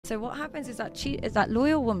So what happens is that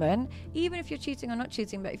loyal woman, even if you're cheating or not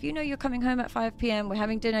cheating, but if you know you're coming home at 5 p.m, we're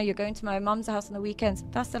having dinner, you're going to my mum's house on the weekends,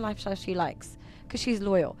 that's the lifestyle she likes because she's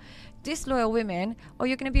loyal. Disloyal women,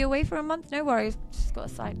 you're going to be away for a month, no worries, she's got a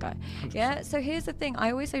side guy. 100%. Yeah, so here's the thing, I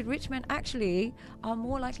always say rich men actually are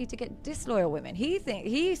more likely to get disloyal women. He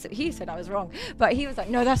said I was wrong, but he was like,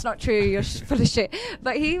 no, that's not true, you're full of shit.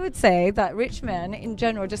 But he would say that rich men in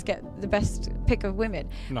general just get the best pick of women.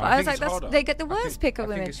 No, but I was like, they get the worst pick of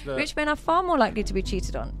women. Rich men are far more likely to be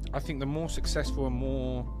cheated on. I think the more successful and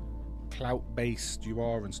more clout-based you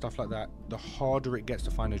are and stuff like that, the harder it gets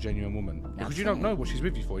to find a genuine woman. Because Absolutely. you don't know what she's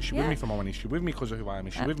with you for. Is she with me for my money? Is she with me because of who I am?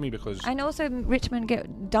 Is she with me because... And also, rich men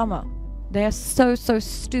get dumber. They are so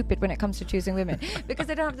stupid when it comes to choosing women because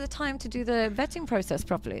they don't have the time to do the vetting process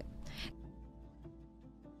properly.